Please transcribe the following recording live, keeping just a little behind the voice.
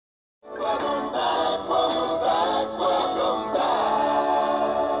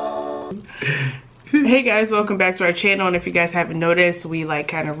Hey guys, welcome back to our channel. And if you guys haven't noticed, we like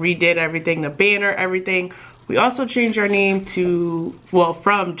kind of redid everything, the banner, everything. We also changed our name to, well,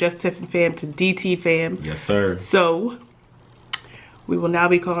 from Just Tiffin Fam to DT Fam. Yes, sir. So we will now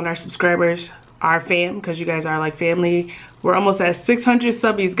be calling our subscribers our fam, because you guys are like family. We're almost at 600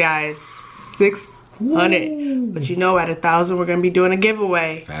 subbies, guys. 600. Woo. But you know, at 1,000 we're gonna be doing a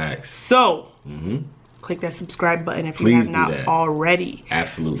giveaway. Facts. So click that subscribe button if you have not already.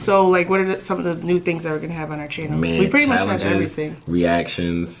 Absolutely. So like, what are some of the new things that we're gonna have on our channel? Man, we pretty much have everything.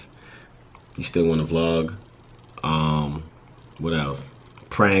 Reactions. You still want to vlog? What else?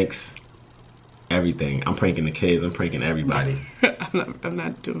 Pranks. Everything. I'm pranking the kids. I'm pranking everybody. I'm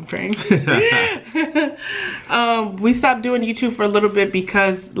not doing pranks. We stopped doing YouTube for a little bit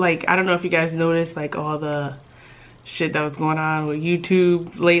because, like, I don't know if you guys noticed, like, all the shit that was going on with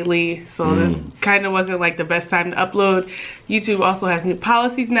YouTube lately. So this kind of wasn't like the best time to upload. YouTube also has new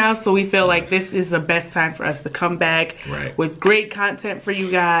policies now, so we feel like this is the best time for us to come back with great content for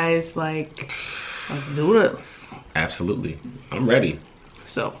you guys. Like, let's do this. Absolutely. I'm ready.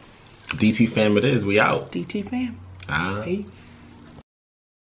 So DT Fam it is. We out. DT Fam. Hey.